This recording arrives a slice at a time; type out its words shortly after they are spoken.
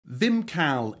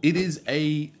Vimcal, it is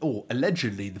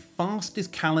allegedly the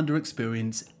fastest calendar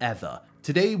experience ever.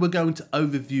 Today we're going to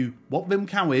overview what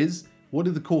Vimcal is, what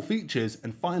are the core features,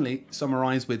 and finally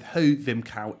summarize with who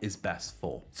Vimcal is best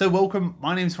for. So welcome,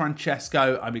 my name is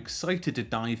Francesco. I'm excited to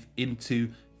dive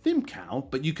into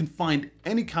Vimcal, but you can find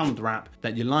any calendar app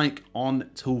that you like on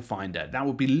Tool Finder. That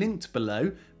will be linked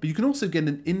below, but you can also get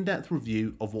an in-depth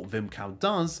review of what Vimcal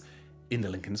does in the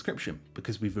link in the description,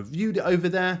 because we've reviewed it over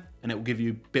there and it will give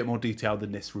you a bit more detail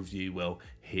than this review will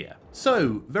here.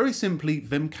 So very simply,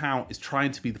 Vimcal is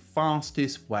trying to be the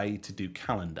fastest way to do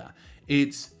calendar.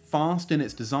 It's fast in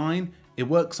its design, it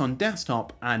works on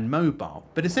desktop and mobile,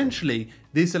 but essentially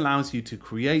this allows you to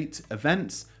create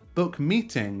events, book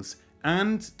meetings,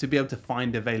 and to be able to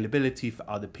find availability for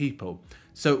other people.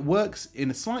 So it works in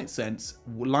a slight sense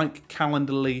like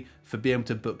Calendarly for being able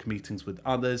to book meetings with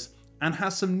others, and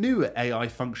has some newer AI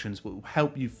functions that will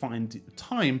help you find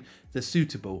time that's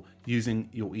suitable using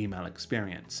your email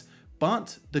experience.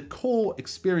 But the core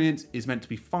experience is meant to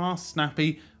be fast,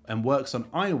 snappy, and works on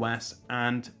iOS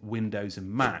and Windows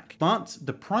and Mac. But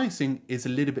the pricing is a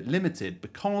little bit limited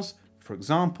because, for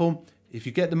example, if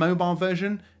you get the mobile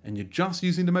version and you're just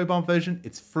using the mobile version,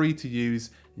 it's free to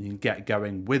use and you can get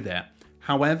going with it.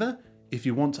 However, if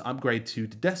you want to upgrade to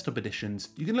the desktop editions,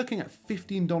 you're looking at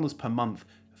 $15 per month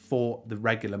for the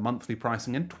regular monthly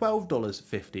pricing and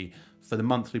 $12.50 for the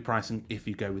monthly pricing if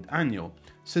you go with annual.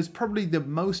 So it's probably the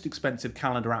most expensive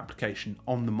calendar application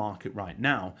on the market right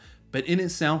now, but in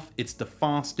itself, it's the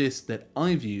fastest that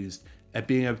I've used at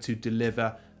being able to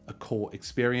deliver a core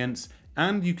experience.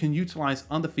 And you can utilize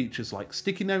other features like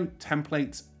sticky note,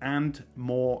 templates, and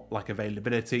more like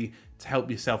availability to help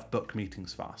yourself book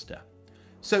meetings faster.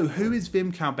 So who is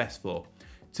Vimcal best for?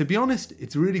 To be honest,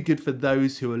 it's really good for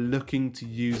those who are looking to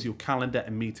use your calendar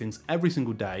and meetings every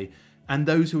single day, and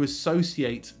those who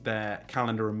associate their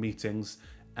calendar and meetings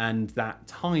and that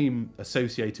time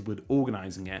associated with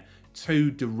organizing it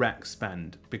to direct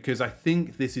spend, because I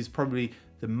think this is probably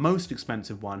the most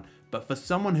expensive one. But for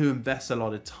someone who invests a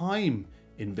lot of time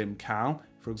in Vimcal,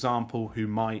 for example, who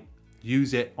might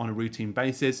use it on a routine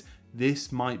basis,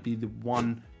 this might be the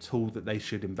one tool that they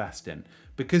should invest in,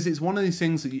 because it's one of these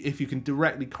things that if you can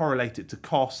directly correlate it to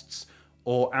costs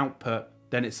or output,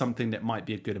 then it's something that might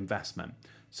be a good investment.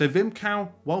 So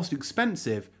Vimcal, whilst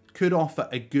expensive, could offer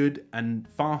a good and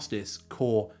fastest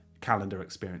core calendar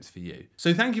experience for you.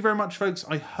 So thank you very much, folks.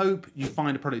 I hope you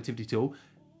find a productivity tool,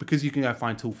 because you can go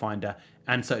find Tool Finder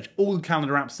and search all the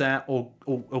calendar apps there, or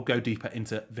go deeper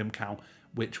into Vimcal,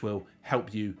 which will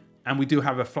help you. And we do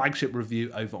have a flagship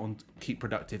review over on Keep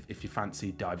Productive if you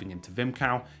fancy diving into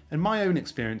Vimcal, and my own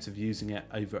experience of using it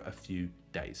over a few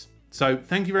days. So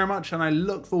thank you very much, and I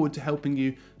look forward to helping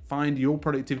you find your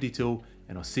productivity tool,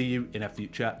 and I'll see you in a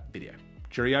future video.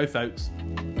 Cheerio, folks.